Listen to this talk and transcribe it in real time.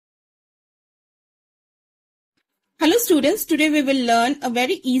Hello students, today we will learn a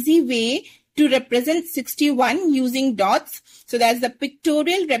very easy way to represent 61 using dots. So that's the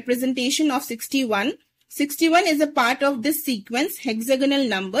pictorial representation of 61. 61 is a part of this sequence, hexagonal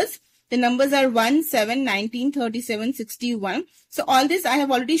numbers. The numbers are 1, 7, 19, 37, 61. So all this I have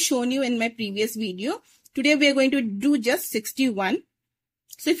already shown you in my previous video. Today we are going to do just 61.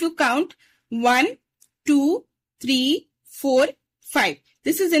 So if you count 1, 2, 3, 4, 5.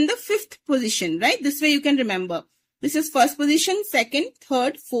 This is in the fifth position, right? This way you can remember. This is first position, second,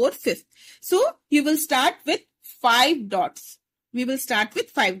 third, fourth, fifth. So you will start with 5 dots. We will start with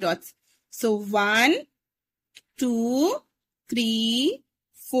 5 dots. So 1, 2, 3,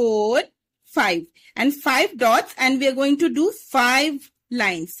 4, 5. And 5 dots, and we are going to do 5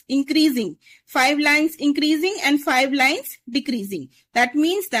 lines increasing. 5 lines increasing and 5 lines decreasing. That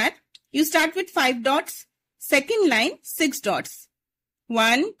means that you start with 5 dots. Second line, 6 dots.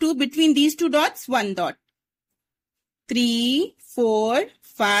 1, 2, between these 2 dots, 1 dot. 3, 4,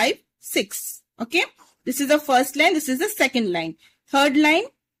 5, 6. Okay. This is the first line. This is the second line. Third line,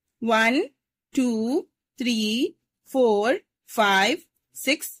 1, 2, 3, 4, 5,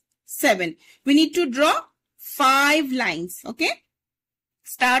 6, 7. We need to draw 5 lines. Okay.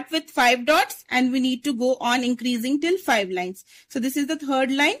 Start with 5 dots and we need to go on increasing till 5 lines. So this is the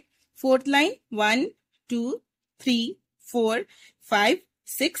third line. Fourth line, 1, 2, 3, 4, 5,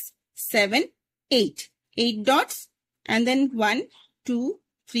 6, 7, 8. 8 dots. And then 1, 2,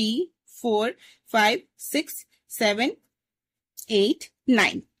 3, 4, 5, 6, 7, 8,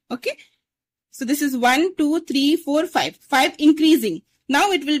 9. Okay. So this is 1, 2, 3, 4, 5. 5 increasing. Now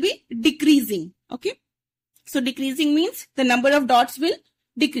it will be decreasing. Okay. So decreasing means the number of dots will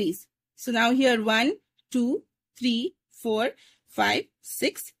decrease. So now here 1, 2, 3, 4, 5,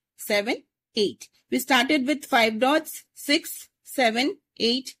 6, 7, 8. We started with 5 dots. 6, 7,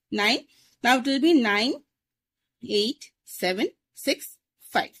 8, 9. Now it will be 9. 8, 7, 6,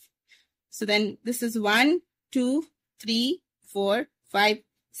 5. So then this is 1, 2, 3, 4, 5,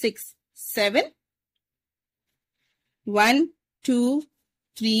 6, 7. 1, 2,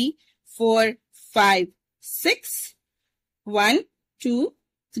 3, 4, 5, 6. 1, 2,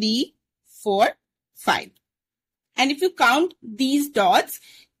 3, 4, 5. And if you count these dots,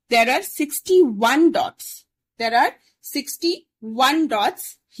 there are 61 dots. There are 61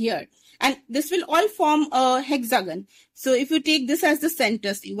 dots here. And this will all form a hexagon. So if you take this as the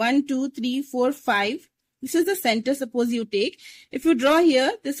center, see 1, 2, 3, 4, 5. This is the center, suppose you take. If you draw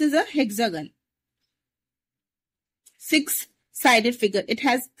here, this is a hexagon. 6-sided figure. It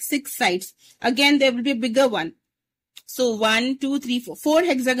has 6 sides. Again, there will be a bigger one. So 1, 2, 3, 4. 4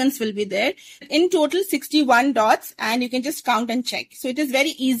 hexagons will be there. In total, 61 dots, and you can just count and check. So it is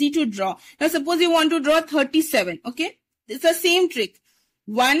very easy to draw. Now suppose you want to draw 37. Okay. It's the same trick.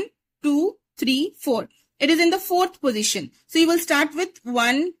 1, 2, 3, 4. It is in the fourth position. So you will start with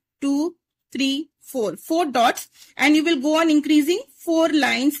 1, 2, 3, 4. 4 dots, and you will go on increasing 4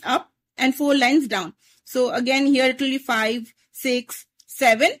 lines up and 4 lines down. So again here it will be 5, 6,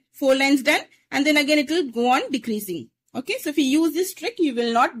 7. 4 lines done, and then again it will go on decreasing. Okay, so if you use this trick, you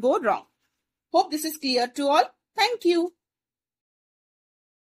will not go wrong. Hope this is clear to all. Thank you.